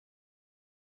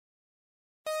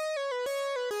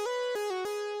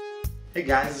Hey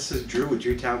guys, this is Drew with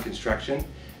Drewtown Construction.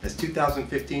 As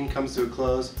 2015 comes to a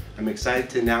close, I'm excited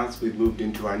to announce we've moved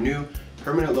into our new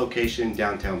permanent location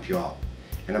downtown Puyallup.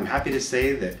 And I'm happy to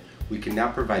say that we can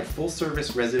now provide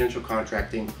full-service residential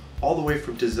contracting all the way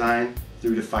from design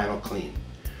through to final clean.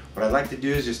 What I'd like to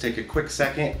do is just take a quick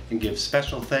second and give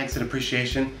special thanks and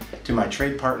appreciation to my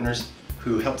trade partners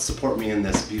who helped support me in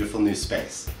this beautiful new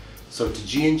space. So to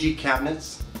G&G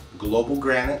Cabinets, Global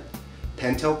Granite,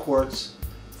 Pentel Quartz,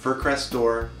 Furcrest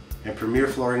Door, and Premier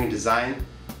Flooring and Design,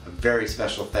 a very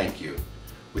special thank you.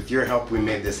 With your help, we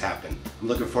made this happen. I'm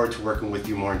looking forward to working with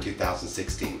you more in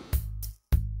 2016.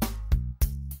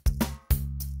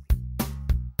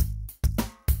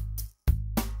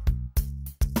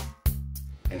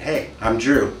 And hey, I'm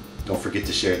Drew. Don't forget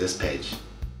to share this page.